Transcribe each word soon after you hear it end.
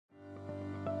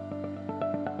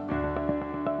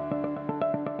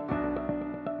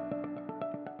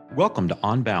Welcome to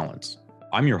On Balance.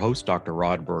 I'm your host, Dr.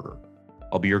 Rod Berger.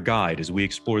 I'll be your guide as we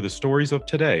explore the stories of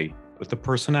today with the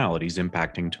personalities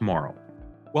impacting tomorrow.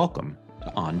 Welcome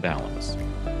to On Balance.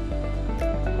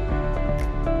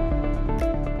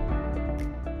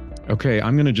 Okay,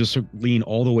 I'm going to just lean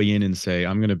all the way in and say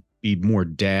I'm going to be more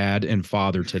dad and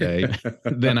father today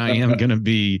than I am going to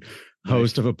be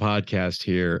host of a podcast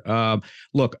here.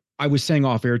 Look, I was saying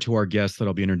off air to our guests that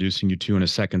I'll be introducing you to in a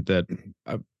second that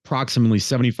approximately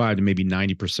 75 to maybe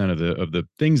 90% of the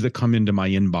things that come into my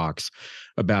inbox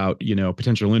about,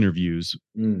 potential interviews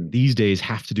these days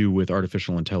have to do with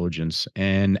artificial intelligence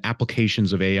and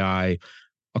applications of AI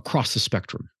across the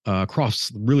spectrum,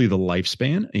 across really the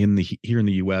lifespan here in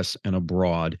the US and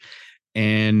abroad.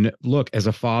 And look, as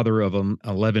a father of an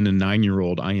 11 and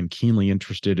 9-year-old, I am keenly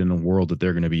interested in the world that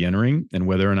they're going to be entering and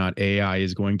whether or not AI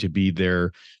is going to be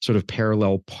their sort of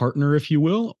parallel partner, if you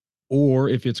will, or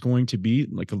if it's going to be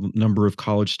like a number of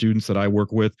college students that I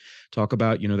work with talk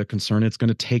about, the concern it's going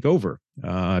to take over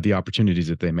the opportunities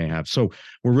that they may have. So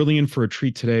we're really in for a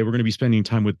treat today. We're going to be spending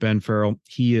time with Ben Farrell.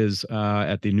 He is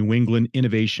at the New England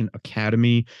Innovation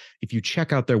Academy. If you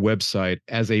check out their website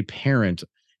as a parent,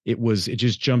 it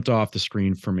just jumped off the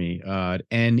screen for me.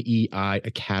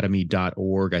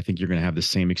 NEIacademy.org. I think you're going to have the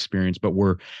same experience, but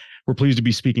we're pleased to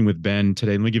be speaking with Ben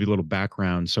today. Let me give you a little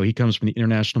background. So he comes from the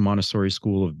International Montessori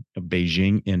School of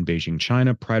Beijing in Beijing,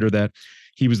 China. Prior to that,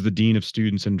 he was the Dean of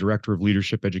Students and Director of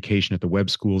Leadership Education at the Webb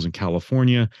Schools in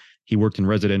California. He worked in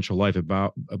residential life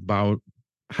about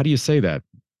how do you say that?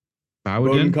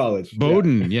 Bowdoin College.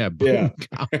 Bowdoin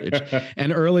College.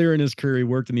 And earlier in his career, he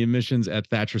worked in the admissions at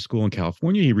Thatcher School in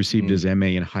California. He received his MA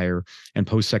in higher and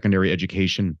post-secondary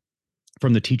education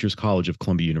from the Teachers College of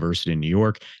Columbia University in New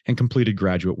York and completed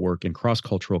graduate work in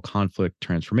cross-cultural conflict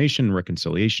transformation and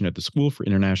reconciliation at the School for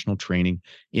International Training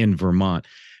in Vermont.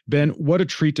 Ben, what a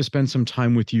treat to spend some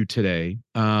time with you today.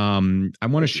 I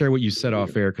want to share what you said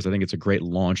off air because I think it's a great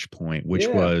launch point, which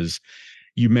was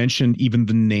you mentioned even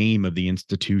the name of the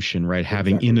institution, right?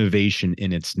 Having innovation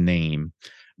in its name.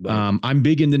 Right. I'm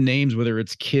big into names, whether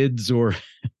it's kids or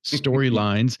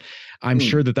storylines. I'm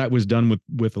sure that was done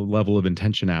with a level of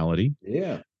intentionality.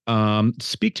 Yeah.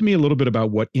 Speak to me a little bit about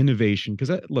what innovation,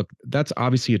 because that's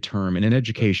obviously a term, and in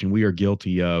education we are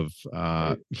guilty of,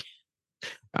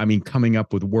 coming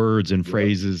up with words and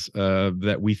phrases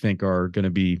that we think are going to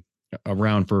be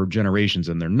around for generations,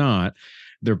 and they're not.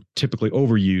 They're typically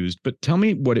overused, but tell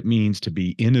me what it means to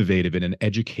be innovative in an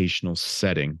educational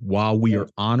setting while we are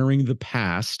honoring the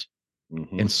past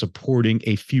and supporting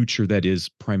a future that is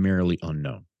primarily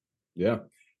unknown. Yeah.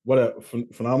 What a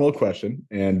phenomenal question.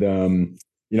 And,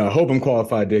 I hope I'm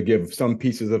qualified to give some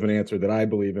pieces of an answer that I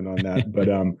believe in on that.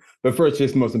 But first,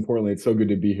 just most importantly, it's so good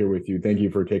to be here with you. Thank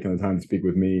you for taking the time to speak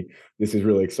with me. This is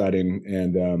really exciting.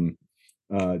 And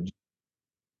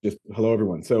just hello,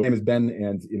 everyone. So my name is Ben,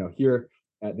 and, here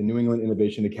at the New England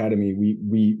Innovation Academy,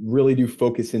 we really do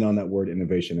focus in on that word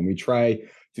innovation, and we try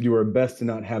to do our best to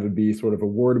not have it be sort of a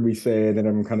word we say and then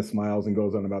everyone kind of smiles and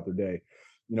goes on about their day.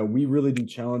 We really do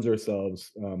challenge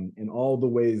ourselves in all the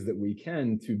ways that we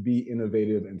can to be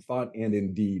innovative in thought and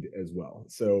in deed as well.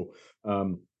 So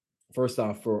first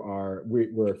off,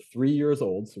 we're 3 years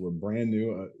old, so we're brand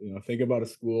new. Think about a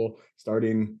school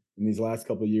starting in these last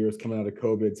couple of years coming out of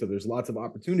COVID. So there's lots of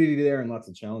opportunity there and lots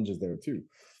of challenges there too.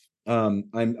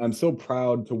 I'm so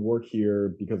proud to work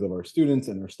here because of our students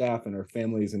and our staff and our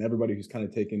families and everybody who's kind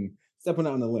of stepping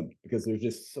out on the limb, because there's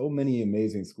just so many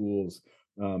amazing schools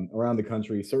around the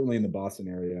country, certainly in the Boston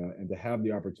area, and to have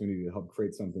the opportunity to help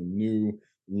create something new,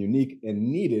 and unique, and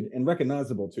needed and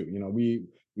recognizable too.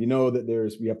 We know that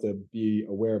we have to be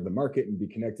aware of the market and be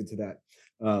connected to that.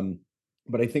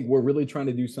 But I think we're really trying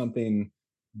to do something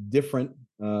different,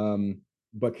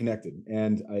 but connected.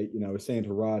 And I was saying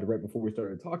to Rod right before we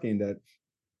started talking that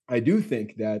I do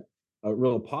think that a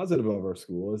real positive of our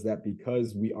school is that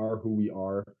because we are who we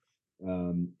are,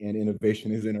 and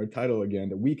innovation is in our title again,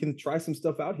 that we can try some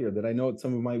stuff out here that I know at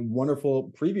some of my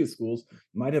wonderful previous schools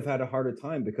might have had a harder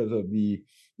time because of the,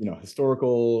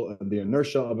 historical, the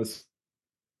inertia of a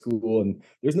school. And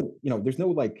there's no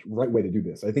like right way to do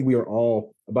this. I think we are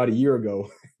all, about a year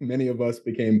ago, many of us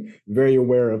became very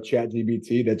aware of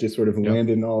ChatGPT that just sort of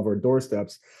landed in all of our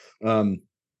doorsteps.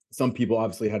 Some people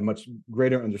obviously had much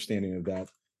greater understanding of that.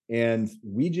 And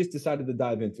we just decided to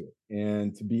dive into it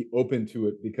and to be open to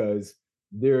it, because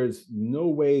there's no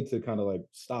way to kind of like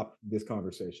stop this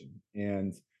conversation.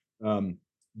 And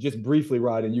just briefly,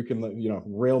 Rod, and you can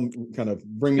kind of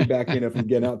bring me back in if I'm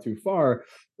getting out too far.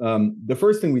 The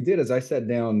first thing we did is I sat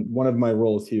down. One of my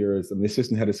roles here is I'm the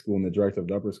assistant head of school and the director of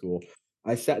the upper school.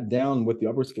 I sat down with the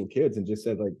upper school kids and just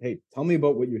said, like, hey, tell me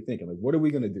about what you're thinking. Like, what are we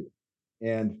going to do?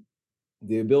 And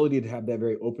the ability to have that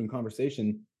very open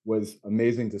conversation was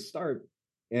amazing to start.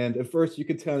 And at first, you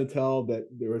could kind of tell that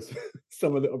there was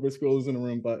some of the upper schoolers in the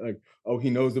room, but like, oh,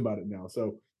 he knows about it now.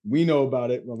 So we know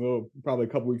about it probably a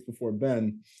couple weeks before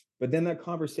Ben. But then that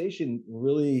conversation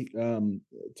really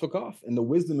took off, and the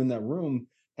wisdom in that room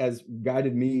has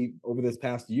guided me over this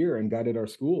past year and guided our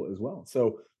school as well.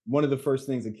 So one of the first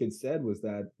things the kids said was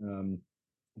that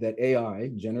that AI,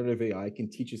 generative AI, can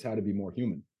teach us how to be more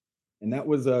human. And that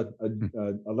was a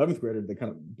 11th grader that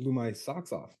kind of blew my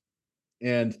socks off.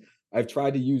 And I've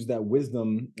tried to use that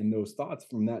wisdom and those thoughts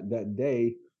from that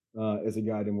day as a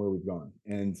guide in where we've gone.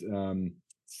 And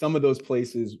some of those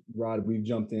places, Rod, we've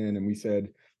jumped in and we said,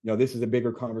 this is a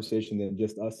bigger conversation than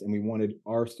just us, and we wanted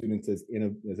our students as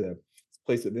a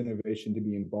place of innovation to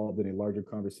be involved in a larger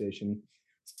conversation.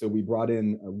 So we brought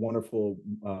in a wonderful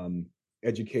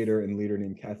educator and leader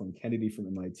named Kathleen Kennedy from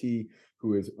MIT,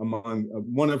 who is among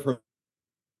one of her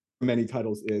many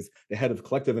titles is the head of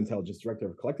collective intelligence, director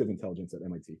of collective intelligence at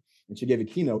MIT. And she gave a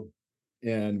keynote,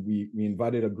 and we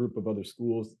invited a group of other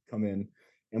schools to come in,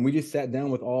 and we just sat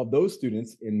down with all of those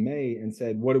students in May and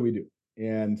said, what do we do?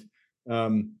 And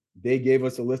they gave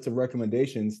us a list of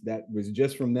recommendations that was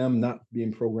just from them, not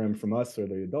being programmed from us or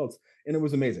the adults. And it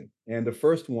was amazing. And the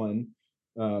first one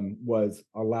was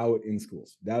allow it in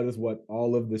schools. That is what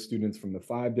all of the students from the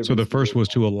 5 different. So the first was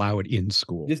to allow it in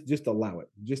school. Just allow it,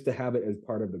 just to have it as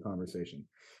part of the conversation.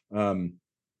 And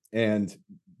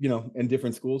in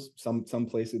different schools, some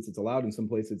places it's allowed, in some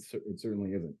places it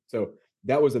certainly isn't. So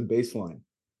that was a baseline.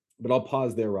 But I'll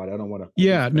pause there, Rod. I don't want to.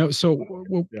 Yeah, no. So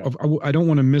I don't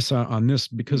want to miss out on this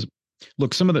because,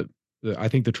 look, some of I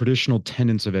think the traditional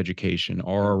tenets of education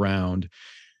are around,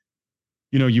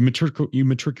 you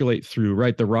matriculate through,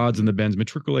 right? The rods and the bends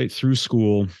matriculate through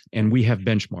school, and we have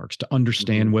benchmarks to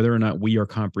understand whether or not we are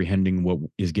comprehending what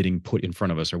is getting put in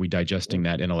front of us. Are we digesting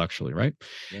that intellectually, right?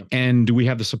 Yeah. And do we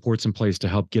have the supports in place to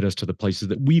help get us to the places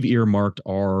that we've earmarked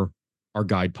our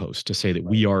guideposts to say that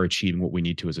we are achieving what we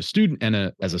need to as a student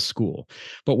and as a school.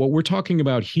 But what we're talking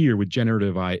about here with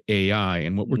generative AI,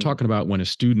 and what we're talking about when a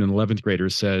student, an 11th grader,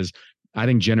 says, I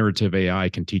think generative AI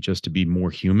can teach us to be more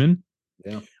human.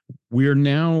 Yeah.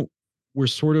 We're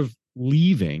sort of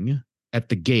leaving at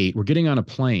the gate. We're getting on a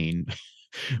plane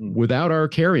without our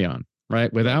carry-on,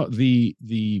 right? Without the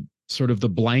sort of the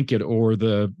blanket or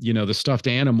the stuffed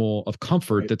animal of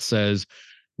comfort that says,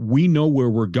 we know where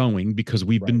we're going because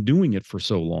we've been doing it for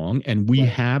so long, and we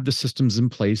have the systems in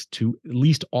place to at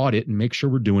least audit and make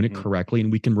sure we're doing it correctly,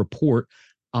 and we can report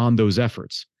on those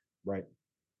efforts. Right.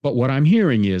 But what I'm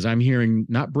hearing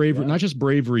not bravery, not just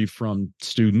bravery from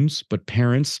students, but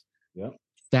parents,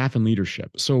 staff, and leadership.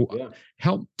 So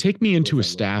take me into a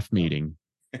staff meeting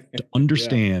to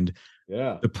understand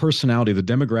the personality, the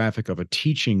demographic of a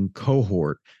teaching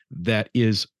cohort that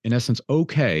is, in essence,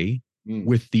 okay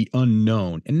with the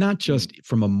unknown, and not just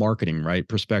from a marketing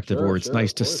perspective, or it's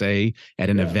nice to say at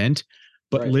an event,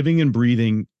 but living and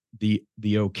breathing the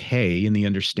okay and the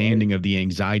understanding of the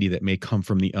anxiety that may come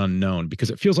from the unknown,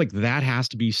 because it feels like that has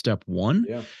to be step one.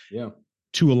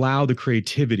 To allow the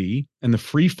creativity and the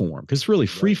free form, because it's really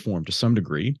free form to some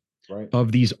degree,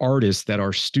 of these artists that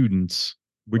are students.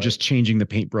 We're just changing the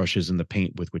paintbrushes and the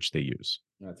paint with which they use.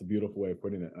 That's a beautiful way of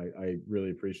putting it. I really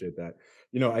appreciate that.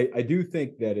 I do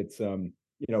think that it's,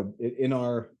 in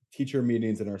our teacher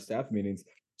meetings and our staff meetings,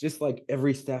 just like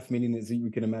every staff meeting that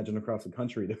you can imagine across the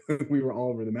country, we were all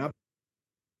over the map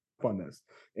on this.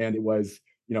 And it was,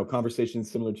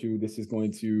 conversations similar to this is going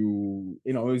to,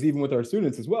 it was even with our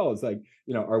students as well. It's like,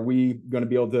 are we going to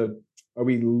be able to, are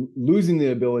we losing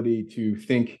the ability to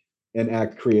think and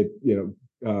act in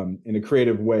a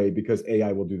creative way because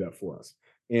AI will do that for us?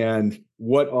 And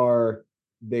what are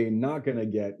they not going to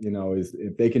get, is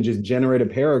if they can just generate a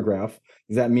paragraph,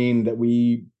 does that mean that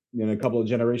we, in a couple of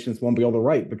generations, won't be able to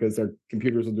write because our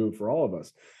computers will do it for all of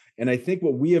us? And I think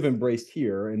what we have embraced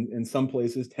here, and in some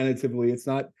places, tentatively, it's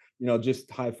not, just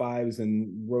high fives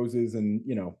and roses and,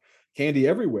 candy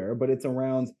everywhere, but it's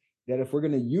around that if we're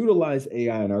going to utilize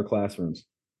AI in our classrooms,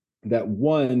 that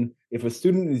one, if a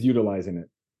student is utilizing it,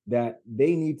 that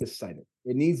they need to cite it.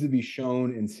 It needs to be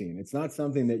shown and seen. It's not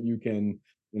something that you can,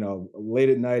 late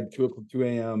at night, 2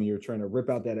 a.m., you're trying to rip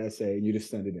out that essay and you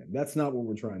just send it in. That's not what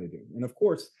we're trying to do. And of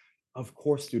course,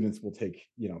 students will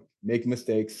make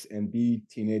mistakes and be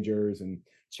teenagers and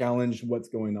challenge what's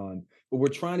going on. But we're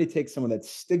trying to take some of that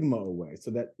stigma away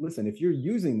so that, listen, if you're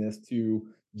using this to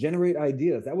generate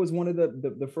ideas, that was one of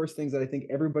the first things that I think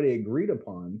everybody agreed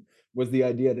upon, was the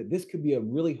idea that this could be a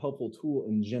really helpful tool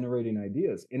in generating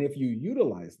ideas. And if you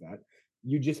utilize that,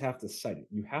 you just have to cite it.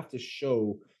 You have to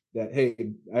show that, hey,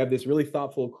 I have this really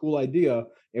thoughtful, cool idea.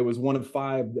 It was one of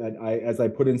five that as I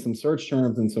put in some search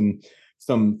terms and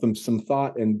some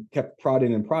thought and kept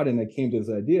prodding and prodding, I came to this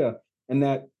idea. And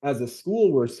that as a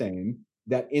school, we're saying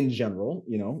that in general,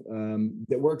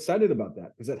 that we're excited about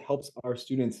that because it helps our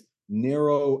students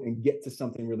narrow and get to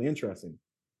something really interesting.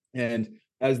 And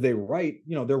as they write,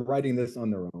 they're writing this on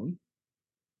their own.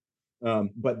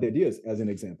 But the ideas, as an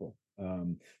example,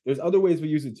 there's other ways we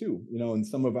use it too.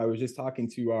 And I was just talking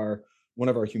to one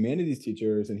of our humanities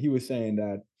teachers, and he was saying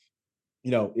that,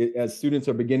 as students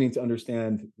are beginning to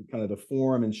understand kind of the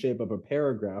form and shape of a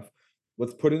paragraph,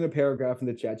 let's put in a paragraph in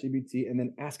the ChatGPT and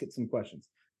then ask it some questions.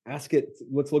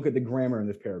 Let's look at the grammar in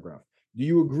this paragraph. Do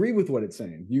you agree with what it's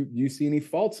saying? Do you see any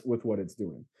faults with what it's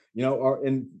doing?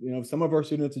 Some of our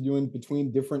students are doing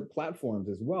between different platforms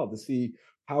as well to see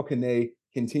how can they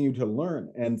continue to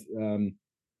learn. And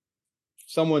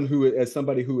somebody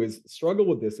who has struggled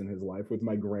with this in his life, with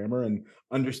my grammar and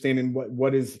understanding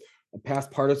what is a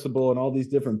past participle and all these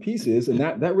different pieces, and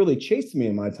that really chased me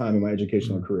in my time in my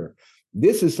educational career.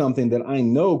 This is something that I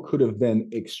know could have been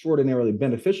extraordinarily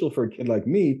beneficial for a kid like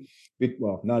me.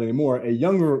 Well, not anymore, a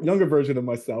younger version of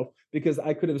myself, because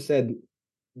I could have said,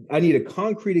 I need a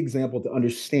concrete example to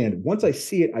understand. Once I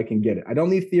see it, I can get it. I don't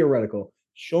need theoretical.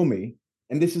 Show me.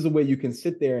 And this is a way you can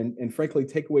sit there and frankly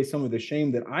take away some of the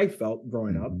shame that I felt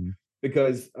growing up,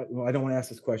 because I don't want to ask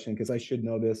this question because I should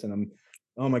know this, and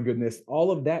oh my goodness, all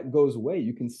of that goes away.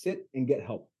 You can sit and get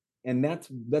help. And that's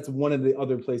one of the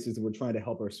other places that we're trying to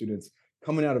help our students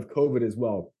coming out of COVID as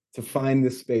well, to find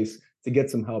this space to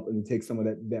get some help and to take some of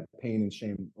that pain and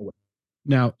shame away.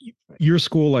 Now, your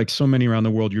school, like so many around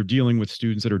the world, you're dealing with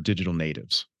students that are digital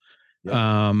natives.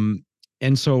 Yeah.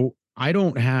 And so I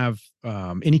don't have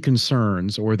any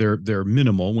concerns, or they're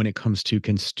minimal when it comes to,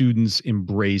 can students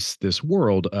embrace this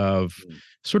world of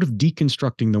sort of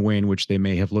deconstructing the way in which they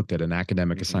may have looked at an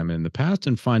academic assignment in the past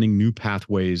and finding new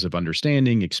pathways of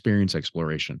understanding, experience,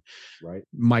 exploration. Right.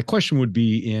 My question would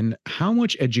be, in how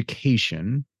much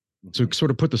education, so sort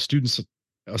of put the students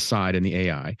aside in the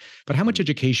AI, but how much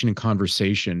education and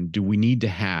conversation do we need to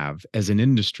have as an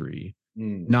industry,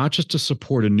 not just to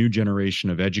support a new generation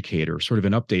of educators, sort of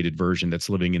an updated version that's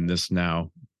living in this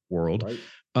now world,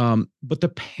 but the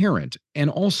parent, and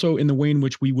also in the way in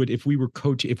which we would, if we were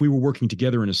working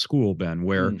together in a school, Ben,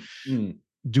 where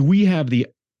do we have the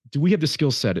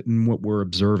skill set in what we're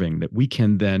observing that we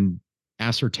can then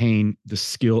ascertain the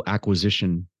skill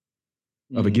acquisition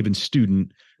of a given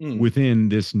student within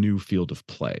this new field of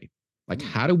play? Like,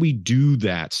 how do we do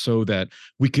that so that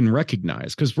we can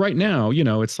recognize? Because right now,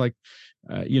 it's like,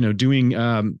 doing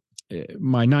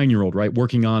my 9-year-old, right,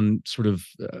 working on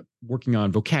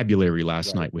vocabulary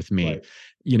last night with me,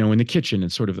 in the kitchen,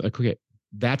 and sort of like, okay,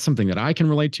 that's something that I can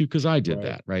relate to because I did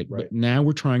that, right? But now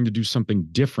we're trying to do something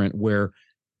different, where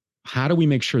how do we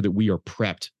make sure that we are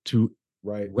prepped to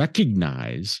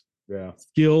recognize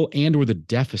skill and or the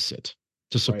deficit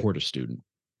to support a student?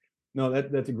 No,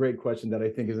 that's a great question that I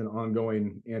think is an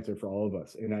ongoing answer for all of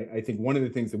us. And I think one of the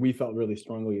things that we felt really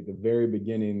strongly at the very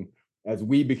beginning, as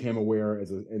we became aware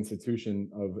as an institution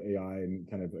of AI,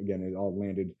 and kind of, again, it all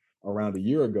landed around a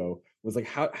year ago, was like,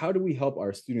 how do we help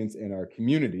our students and our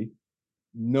community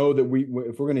know that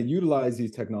if we're going to utilize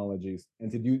these technologies, and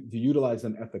to utilize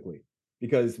them ethically?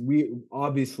 Because we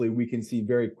can see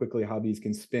very quickly how these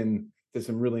can spin to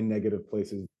some really negative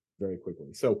places very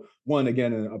quickly. So one,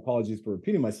 again, and apologies for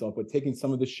repeating myself, but taking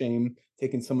some of the shame,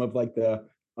 taking some of like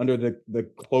under the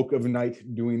cloak of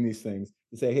night doing these things,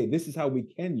 to say, hey, this is how we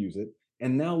can use it,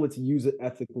 and now let's use it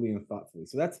ethically and thoughtfully.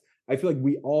 So I feel like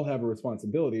we all have a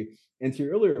responsibility. And to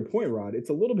your earlier point, Rod, it's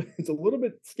a little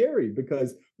bit scary,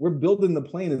 because we're building the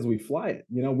plane as we fly it.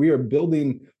 We are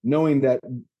building knowing that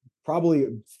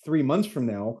probably 3 months from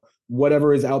now,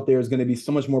 whatever is out there is going to be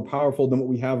so much more powerful than what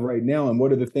we have right now. And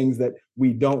what are the things that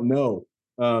we don't know?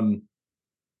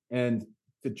 And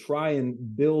to try and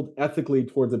build ethically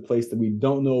towards a place that we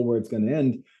don't know where it's going to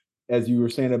end. As you were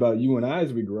saying about you and I,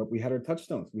 as we grew up, we had our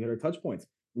touchstones, we had our touch points.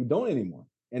 We don't anymore.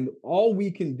 And all we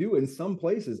can do in some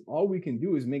places,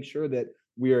 is make sure that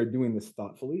we are doing this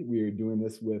thoughtfully. We are doing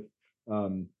this with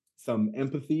some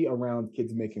empathy around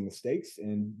kids making mistakes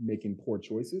and making poor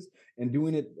choices, and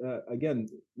doing it again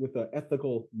with an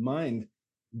ethical mind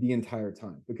the entire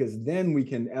time. Because then we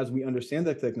can, as we understand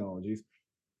the technologies,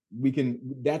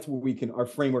 that's where our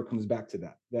framework comes back to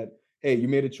that hey, you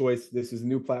made a choice. This is a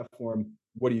new platform.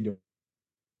 What are you doing?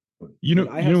 You And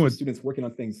know, I you have know some what? students working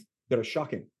on things that are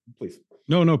shocking. Please.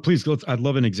 No, no, please. I'd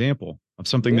love an example of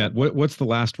something Yeah. that. What's the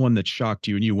last one that shocked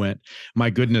you, and you went, "My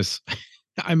goodness,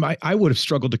 I would have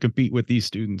struggled to compete with these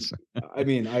students." I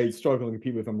mean, I struggle to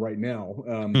compete with them right now.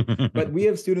 But we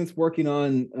have students working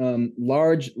on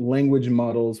large language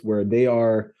models where they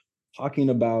are talking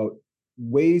about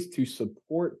ways to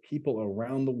support people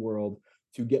around the world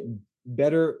to get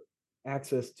better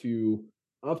access to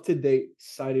up-to-date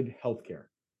cited healthcare.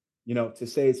 To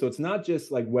say, so it's not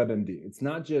just like WebMD. It's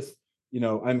not just,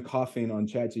 I'm coughing on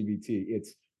ChatGPT.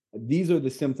 It's these are the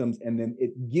symptoms, and then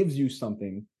it gives you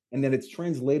something, and then it's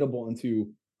translatable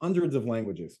into hundreds of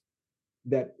languages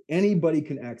that anybody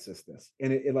can access this.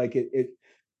 And it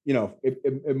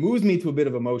moves me to a bit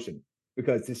of emotion,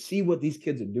 because to see what these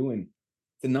kids are doing,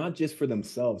 to not just for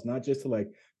themselves, not just to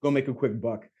like go make a quick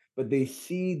buck, but they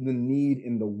see the need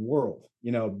in the world,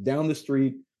 down the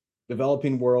street,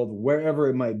 developing world, wherever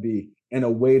it might be, and a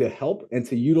way to help and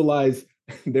to utilize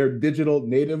their digital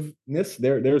nativeness.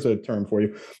 There's a term for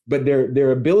you, but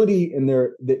their ability and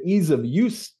the ease of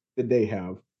use that they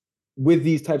have with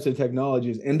these types of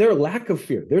technologies, and their lack of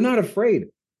fear. They're not afraid.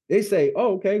 They say,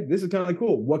 oh, okay, this is kind of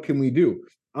cool. What can we do?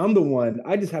 I'm the one,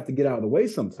 I just have to get out of the way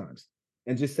sometimes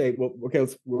and just say, well, okay,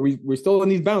 we're still in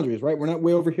these boundaries, right? We're not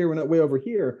way over here. We're not way over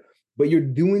here, but you're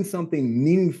doing something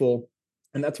meaningful.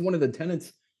 And that's one of the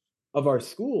tenets of our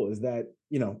school, is that,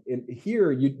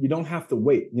 here, you don't have to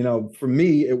wait. For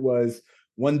me, it was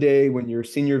one day when you're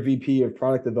senior VP of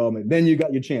product development, then you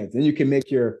got your chance, then you can make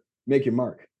your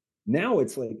mark. Now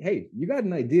it's like, hey, you got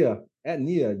an idea at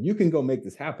NIA, you can go make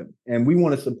this happen. And we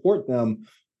want to support them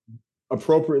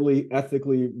appropriately,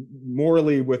 ethically,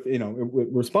 morally,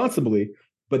 responsibly,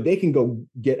 but they can go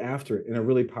get after it in a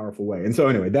really powerful way. And so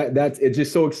anyway, that's it's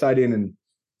just so exciting and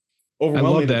I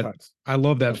overwhelming love at that. times. I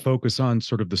love that Yeah. focus on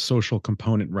sort of the social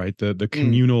component, right? The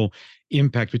communal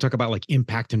impact. We talk about like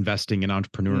impact investing in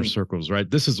entrepreneur Mm. circles, right?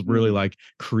 This is really Mm. like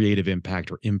creative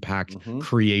impact or impact Mm-hmm.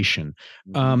 creation.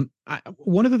 Mm-hmm.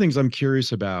 One of the things I'm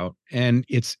curious about, and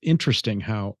it's interesting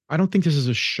how I don't think this is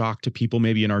a shock to people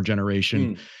maybe in our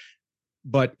generation, Mm.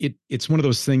 but it's one of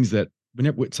those things that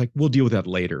whenever it's like we'll deal with that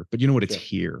later, but you know what? It's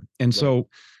Sure. here, and Right. so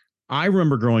I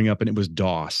remember growing up and it was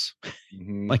DOS,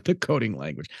 Mm-hmm. like the coding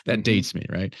language. That Mm-hmm. dates me,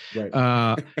 right?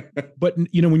 Right. But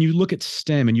when you look at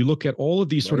STEM and you look at all of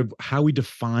these sort Right. of how we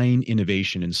define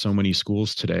innovation in so many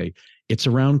schools today, it's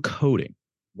around coding.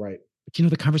 Right. But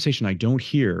the conversation I don't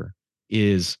hear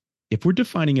is if we're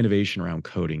defining innovation around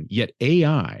coding, yet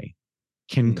AI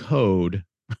can Mm. code.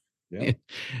 Yeah. Right.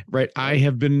 Right.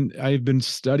 I've been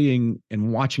studying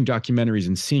and watching documentaries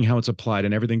and seeing how it's applied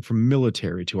in everything from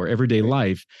military to our everyday Right.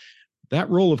 life. That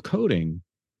role of coding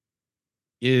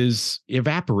is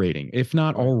evaporating, if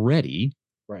not Right. already,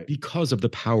 Right. because of the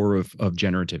power of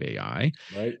generative AI.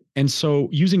 Right. And so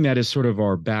using that as sort of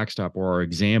our backstop or our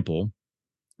example,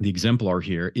 the exemplar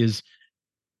here is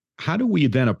how do we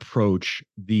then approach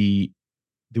the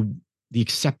the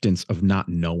acceptance of not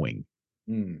knowing?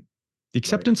 Mm. The Right.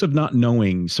 acceptance of not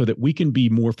knowing so that we can be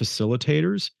more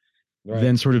facilitators Right.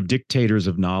 than sort of dictators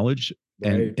of knowledge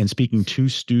Right. and speaking to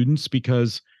students.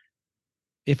 Because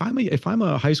if I'm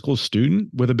a high school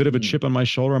student with a bit of a Mm. chip on my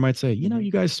shoulder, I might say, Mm-hmm.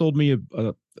 you guys sold me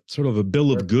a sort of a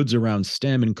bill of Right. goods around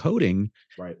STEM and coding,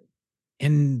 Right.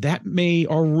 and that may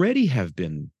already have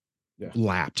been Yeah.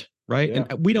 lapped, right? And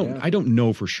Yeah. I don't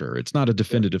know for sure. It's not a Sure.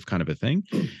 definitive kind of a thing,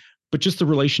 but just the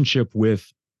relationship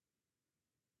with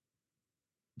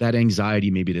that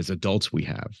anxiety maybe as adults we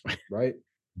have, Right.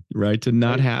 right? To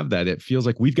not Right. have that. It feels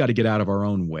like we've got to get out of our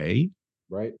own way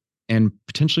Right. and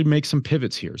potentially make some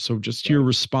pivots here. So just your Right.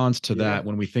 response to Yeah. that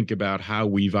when we think about how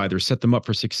we've either set them up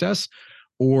for success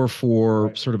or for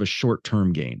Right. sort of a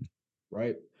short-term gain.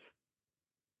 Right.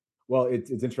 Well,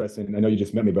 it's interesting. I know you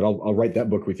just met me, but I'll write that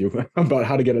book with you about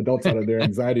how to get adults out of their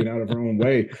anxiety and out of our own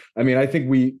way. I mean, I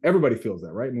think everybody feels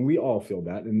that, right? I mean, we all feel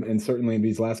that, and certainly in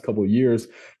these last couple of years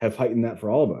have heightened that for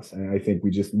all of us. And I think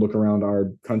we just look around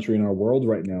our country and our world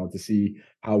right now to see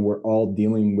how we're all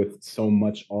dealing with so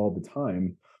much all the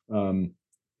time.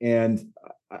 And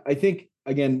I think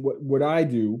again, what I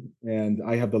do, and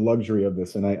I have the luxury of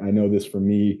this, and I know this for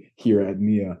me here at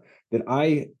NIA,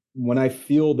 that when I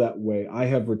feel that way, I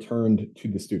have returned to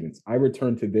the students. I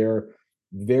return to their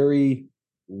very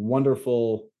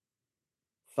wonderful,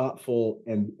 thoughtful,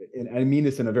 and I mean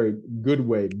this in a very good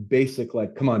way, basic,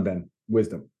 like, come on, Ben,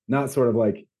 wisdom. Not sort of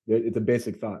like it's a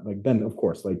basic thought, like, Ben, of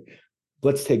course, like,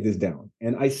 let's take this down.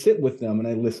 And I sit with them and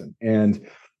I listen. And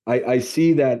I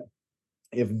see that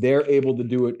if they're able to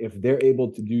do it, if they're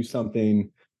able to do something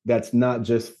that's not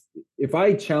just, if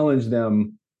I challenge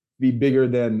them be bigger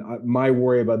than my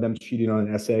worry about them cheating on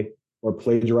an essay or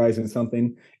plagiarizing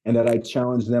something, and that I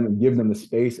challenge them and give them the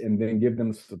space and then give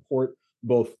them support,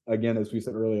 both, again, as we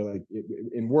said earlier, like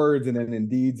in words and then in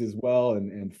deeds as well,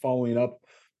 and following up,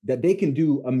 that they can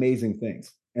do amazing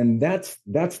things. And that's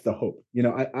the hope.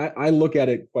 I look at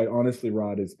it quite honestly,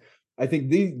 Rod, is I think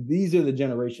these are the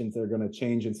generations that are going to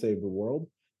change and save the world.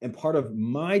 And part of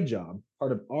my job,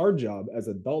 part of our job as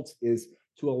adults, is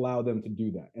to allow them to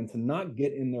do that and to not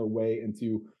get in their way, and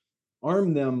to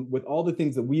arm them with all the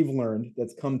things that we've learned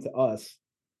that's come to us.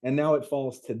 And now it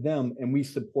falls to them, and we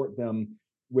support them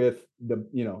with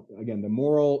again, the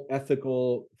moral,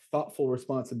 ethical, thoughtful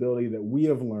responsibility that we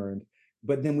have learned.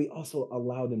 But then we also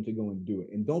allow them to go and do it.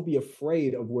 And don't be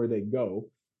afraid of where they go.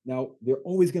 Now, they're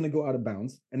always going to go out of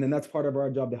bounds. And then that's part of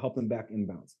our job, to help them back in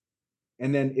bounds.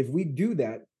 And then if we do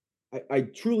that, I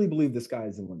truly believe the sky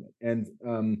is the limit. And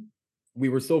we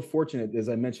were so fortunate, as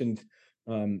I mentioned,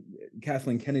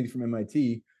 Kathleen Kennedy from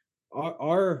MIT,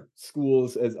 our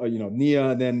schools, as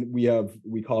NIA, then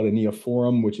we call it a NIA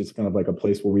forum, which is kind of like a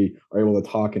place where we are able to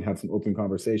talk and have some open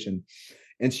conversation.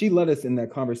 And she led us in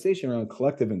that conversation around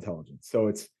collective intelligence. So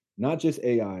it's not just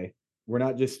AI.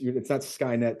 It's not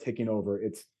Skynet taking over.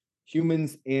 It's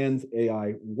humans and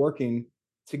AI working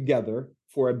together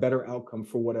for a better outcome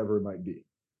for whatever it might be.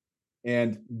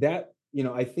 And that,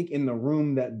 I think in the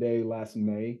room that day last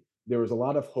May, there was a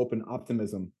lot of hope and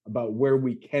optimism about where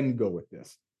we can go with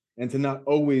this. And to not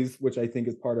always, which I think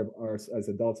is part of our, as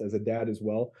adults, as a dad as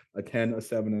well, a 10, a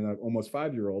 7, and an almost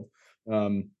 5-year-old,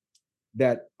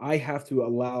 that I have to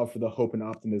allow for the hope and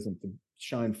optimism to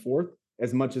shine forth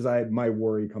as much as my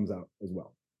worry comes out as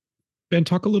well. Ben,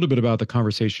 talk a little bit about the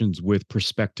conversations with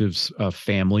prospectives of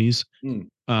families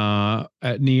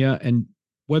at NIA, and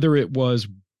whether it was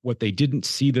what they didn't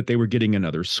see that they were getting in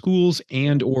other schools,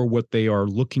 and or what they are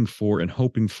looking for and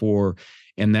hoping for,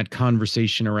 and that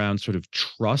conversation around sort of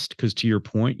trust. Because to your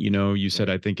point, you said,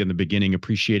 I think in the beginning,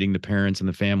 appreciating the parents and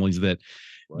the families that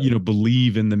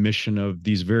believe in the mission of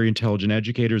these very intelligent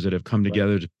educators that have come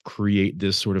together to create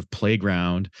this sort of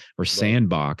playground or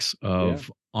sandbox of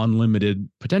unlimited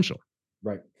potential.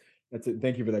 Right. That's it.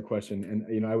 Thank you for that question.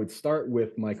 And, I would start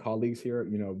with my colleagues here.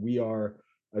 We are,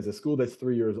 as a school that's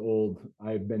 3 years old,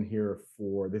 I've been here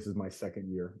this is my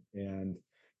second year. And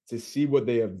to see what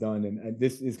they have done, and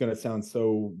this is going to sound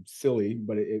so silly,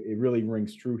 but it really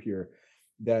rings true here,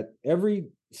 that every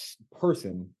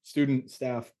person, student,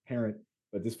 staff, parent,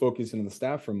 but just focusing on the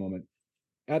staff for a moment,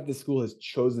 at the school has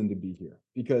chosen to be here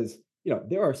because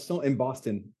there are in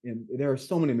Boston, and there are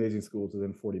so many amazing schools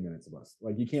within 40 minutes of us.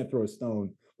 Like, you can't throw a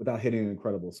stone without hitting an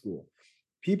incredible school.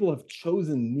 People have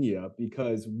chosen NIA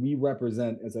because we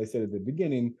represent, as I said at the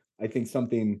beginning, I think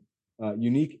something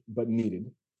unique but needed,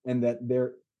 and that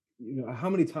how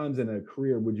many times in a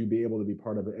career would you be able to be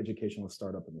part of an educational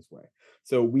startup in this way?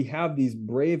 So we have these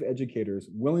brave educators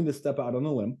willing to step out on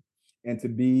a limb and to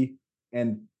be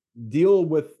and deal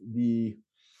with the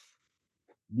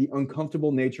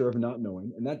uncomfortable nature of not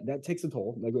knowing, and that takes a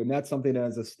toll. And that's something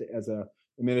as a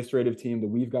administrative team that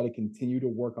we've got to continue to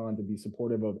work on, to be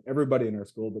supportive of everybody in our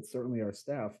school, but certainly our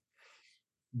staff.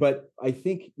 But I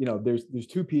think there's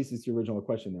two pieces to your original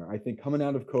question there. I think coming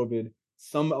out of COVID,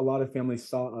 a lot of families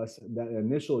saw us that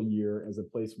initial year as a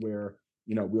place where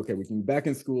we can be back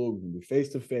in school, we can be face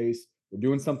to face, we're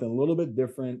doing something a little bit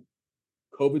different.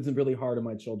 COVID's been really hard on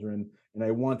my children, and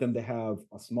I want them to have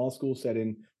a small school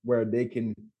setting where they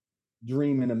can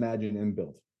dream and imagine and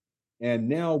build. And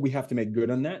now we have to make good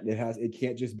on that. It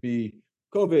can't just be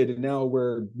COVID, and now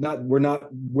we're not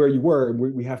where you were.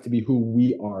 We have to be who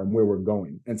we are and where we're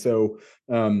going. And so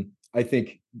I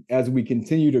think as we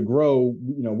continue to grow,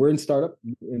 we're in startup.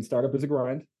 And startup is a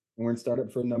grind. And we're in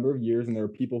startup for a number of years, and there are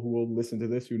people who will listen to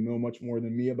this who know much more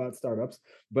than me about startups.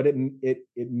 But it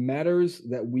matters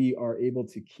that we are able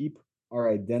to keep our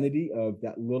identity of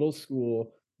that little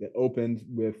school that opened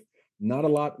with not a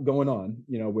lot going on.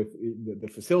 With the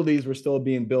facilities were still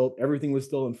being built, everything was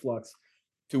still in flux,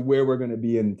 to where we're going to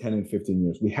be in 10 and 15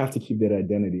 years. We have to keep that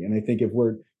identity. And I think if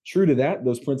we're true to that,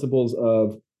 those principles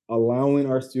of allowing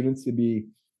our students to be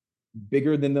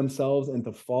bigger than themselves and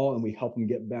to fall, and we help them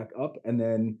get back up, and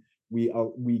then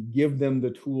we give them the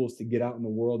tools to get out in the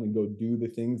world and go do the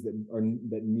things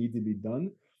that need to be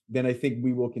done, then I think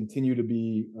we will continue to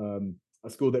be a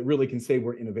school that really can say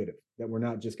we're innovative, that we're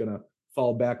not just going to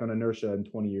fall back on inertia in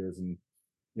 20 years and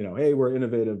hey, we're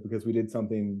innovative because we did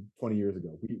something 20 years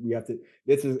ago. We have to.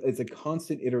 It's a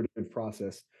constant iterative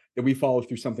process that we follow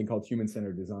through something called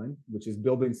human-centered design, which is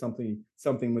building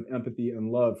something with empathy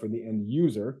and love for the end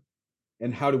user.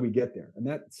 And how do we get there? And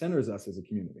that centers us as a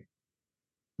community.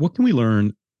 What can we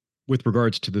learn with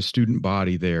regards to the student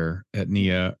body there at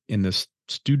NIA in this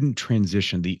student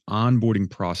transition, the onboarding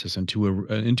process into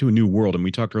a new world. And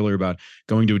we talked earlier about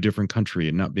going to a different country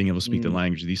and not being able to speak the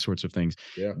language, these sorts of things.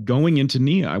 Yeah. Going into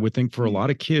NIA, I would think for a lot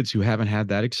of kids who haven't had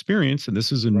that experience, and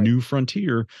this is a new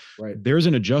frontier, there's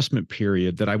an adjustment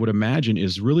period that I would imagine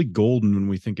is really golden when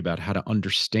we think about how to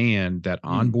understand that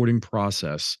onboarding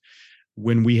process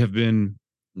when we have been,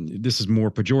 this is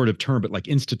more pejorative term, but like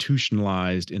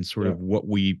institutionalized in sort of what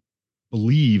we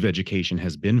believe education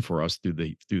has been for us through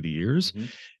the years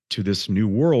to this new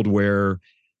world where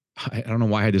I don't know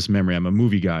why I had this memory. I'm a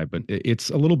movie guy, but it's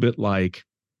a little bit like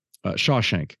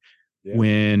Shawshank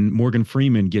when Morgan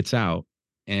Freeman gets out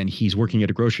and he's working at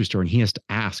a grocery store and he has to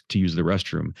ask to use the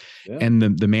restroom. And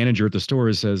the manager at the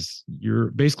store says,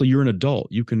 you're an adult.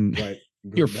 You can,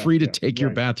 you're free to take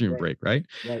your bathroom break. Right.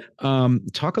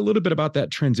 Talk a little bit about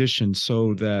that transition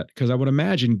so that, because I would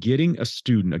imagine getting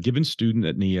a given student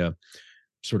at NIA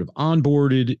sort of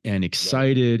onboarded and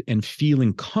excited and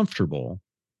feeling comfortable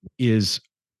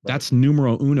that's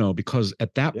numero uno, because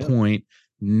at that point,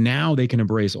 now they can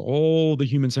embrace all the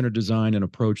human-centered design and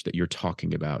approach that you're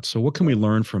talking about. So what can we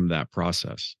learn from that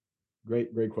process? Great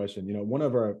question. One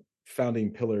of our founding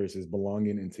pillars is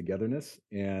belonging and togetherness.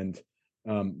 And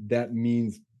that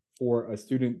means for a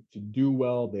student to do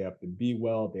well, they have to be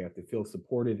well, they have to feel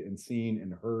supported and seen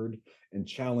and heard and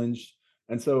challenged.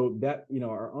 And so that,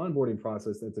 our onboarding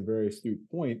process, that's a very astute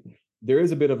point. There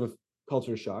is a bit of a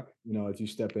culture shock, as you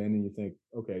step in and you think,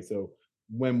 okay, so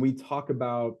when we talk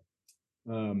about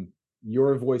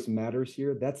your voice matters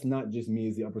here, that's not just me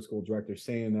as the upper school director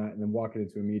saying that and then walking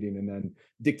into a meeting and then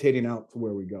dictating out to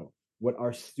where we go. What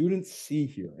our students see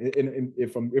here, and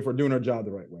if we're doing our job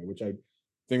the right way, which I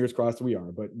fingers crossed we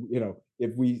are, but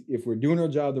if we're doing our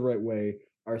job the right way,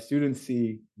 our students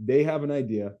see they have an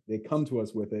idea, they come to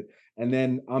us with it, and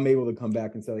then I'm able to come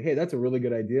back and say, hey, that's a really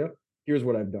good idea. Here's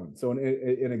what I've done. So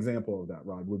an example of that,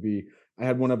 Rod, would be I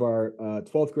had one of our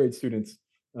 12th grade students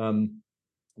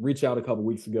reach out a couple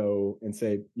weeks ago and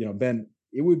say, Ben,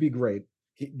 it would be great.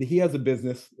 He has a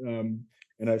business, and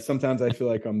sometimes I feel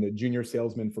like I'm the junior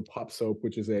salesman for Pop Soap,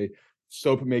 which is a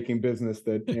soap making business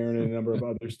that Aaron and a number of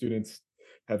other students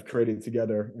have created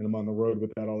together, and I'm on the road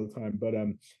with that all the time. But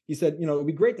he said, it'd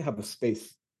be great to have a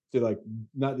space to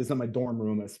it's not my dorm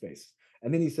room, a space.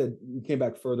 And then he said, he came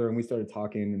back further and we started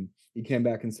talking, and he came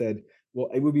back and said, well,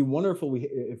 it would be wonderful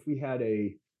if we had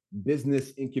a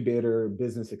business incubator,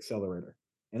 business accelerator.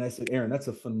 And I said, Aaron, that's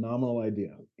a phenomenal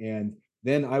idea. And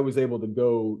then I was able to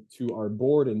go to our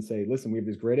board and say, listen, we have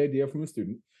this great idea from a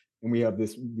student, and we have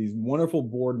these wonderful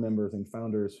board members and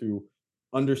founders who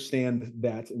understand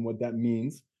that and what that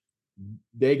means.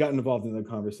 They got involved in the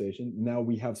conversation. Now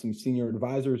we have some senior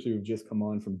advisors who have just come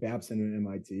on from Babson and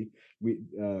MIT.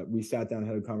 We sat down and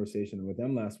had a conversation with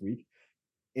them last week,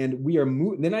 and we are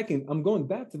moving. Then I'm going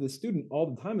back to the student all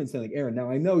the time and saying, like, Aaron, now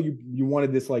I know you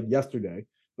wanted this like yesterday,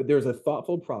 but there's a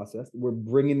thoughtful process. We're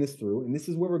bringing this through, and this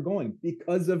is where we're going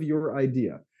because of your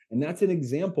idea. And that's an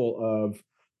example of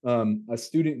a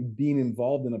student being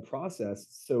involved in a process.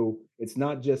 So it's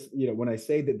not just, when I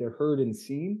say that they're heard and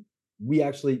seen,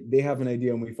 they have an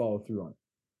idea and we follow through on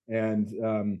it.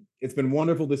 And it's been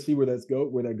wonderful to see where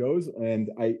that goes. And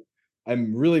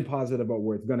I'm really positive about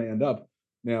where it's going to end up.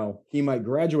 Now, he might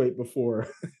graduate before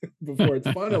it's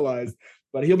finalized,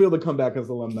 but he'll be able to come back as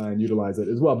alumni and utilize it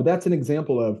as well. But that's an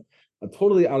example of a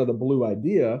totally out of the blue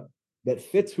idea that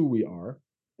fits who we are,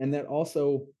 and that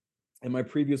also, in my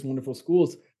previous wonderful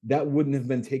schools, that wouldn't have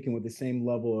been taken with the same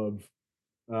level of,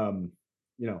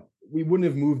 we wouldn't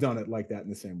have moved on it like that in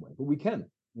the same way. But we can,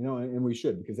 and we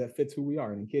should, because that fits who we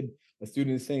are. And a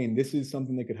student is saying, this is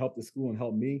something that could help the school and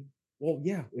help me. Well,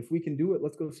 yeah, if we can do it,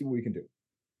 let's go see what we can do.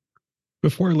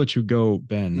 Before I let you go,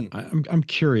 Ben, I'm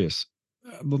curious.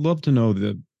 I would love to know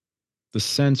the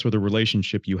sense or the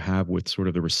relationship you have with sort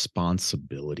of the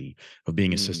responsibility of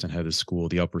being assistant head of school,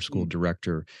 the upper school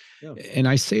director. Yeah. And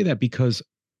I say that because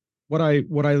what I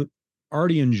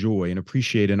already enjoy and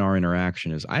appreciate in our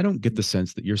interaction is I don't get the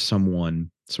sense that you're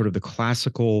someone sort of the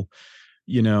classical,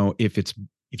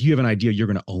 if you have an idea, you're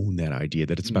going to own that idea,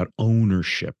 that it's about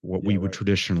ownership, what we would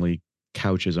traditionally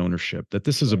couch as ownership, that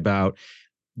this is about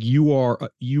you are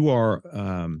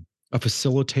a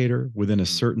facilitator within a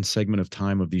certain segment of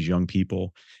time of these young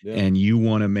people. Yeah. And you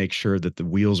want to make sure that the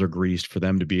wheels are greased for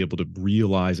them to be able to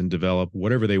realize and develop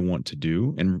whatever they want to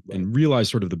do and realize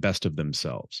sort of the best of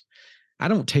themselves. I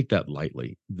don't take that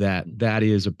lightly, that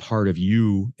is a part of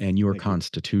you and your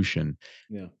constitution.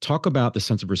 Yeah. Talk about the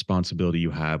sense of responsibility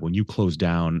you have when you close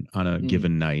down on a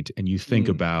given night and you think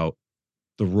about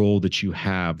the role that you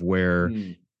have where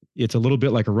it's a little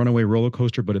bit like a runaway roller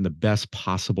coaster, but in the best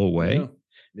possible Yeah. way.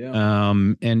 Yeah.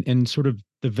 And sort of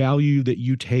the value that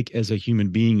you take as a human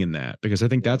being in that, because I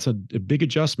think Yeah. that's a big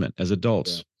adjustment as Yeah.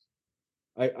 adults.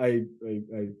 I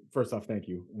first off, thank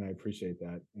you, and I appreciate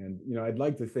that. And I'd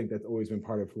like to think that's always been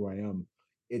part of who I am.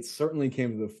 It certainly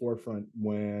came to the forefront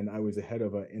when I was the head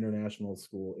of an international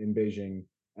school in Beijing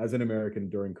as an American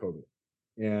during COVID.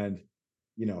 And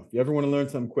if you ever want to learn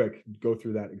something quick, go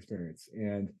through that experience.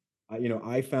 And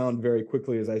I found very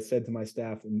quickly, as I said to my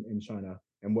staff in China,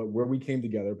 and where we came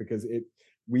together, because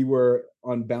we were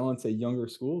on balance a younger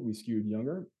school, we skewed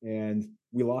younger, and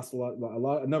we lost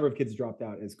a number of kids dropped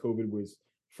out as COVID was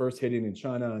first hitting in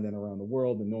China and then around the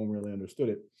world, and no one really understood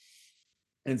it.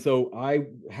 And so I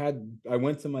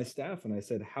went to my staff and I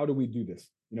said, how do we do this?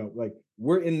 Like,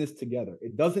 we're in this together.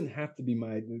 It doesn't have to be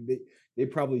they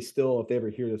probably still, if they ever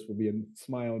hear this, will be a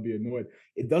smile and be annoyed.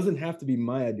 It doesn't have to be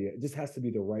my idea. It just has to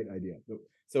be the right idea.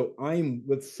 So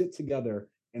let's sit together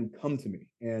and come to me.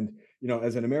 And,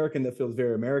 as an American, that feels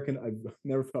very American. I've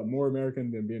never felt more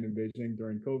American than being in Beijing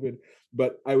during COVID,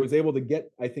 but I was able to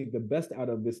get, I think, the best out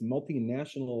of this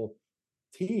multinational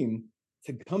team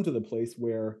to come to the place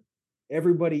where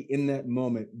everybody in that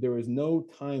moment, there was no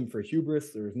time for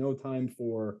hubris. There was no time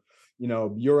for,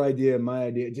 your idea, my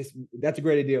idea. Just, that's a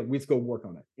great idea. Let's go work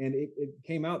on it. And it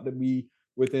came out that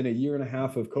within a year and a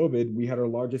half of COVID, we had our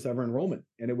largest ever enrollment,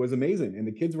 and it was amazing. And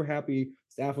the kids were happy,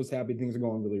 staff was happy, things are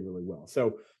going really, really well.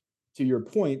 So to your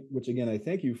point, which again, I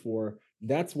thank you for,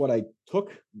 that's what I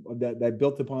took, that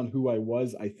built upon who I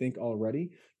was, I think,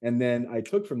 already. And then I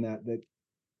took from that,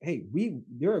 hey,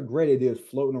 there are great ideas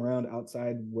floating around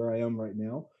outside where I am right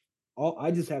now.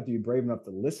 I just have to be brave enough to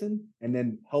listen and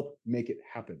then help make it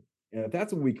happen. And if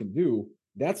that's what we can do,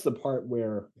 that's the part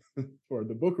where, for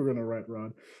the book we're going to write,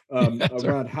 Ron,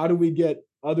 around how do we get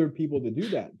other people to do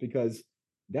that? Because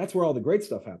that's where all the great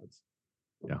stuff happens.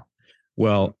 Yeah.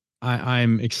 Well,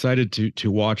 I'm excited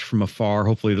to watch from afar.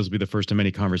 Hopefully, this will be the first of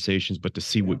many conversations, but to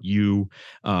see what you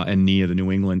and Nia, the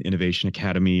New England Innovation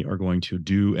Academy, are going to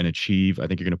do and achieve. I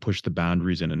think you're going to push the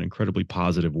boundaries in an incredibly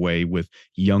positive way with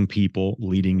young people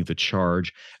leading the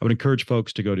charge. I would encourage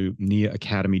folks to go to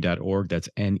niaacademy.org. That's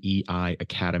NEI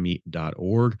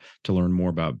to learn more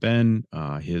about Ben,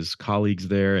 his colleagues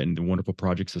there, and the wonderful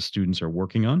projects the students are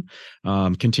working on.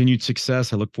 Continued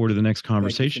success. I look forward to the next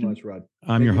conversation. Thank you so much,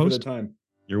 Rod. I'm your host. For the time.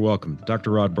 You're welcome.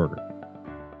 Dr. Rod Berger.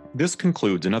 This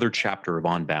concludes another chapter of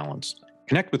On Balance.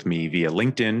 Connect with me via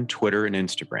LinkedIn, Twitter, and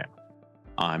Instagram.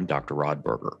 I'm Dr. Rod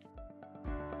Berger.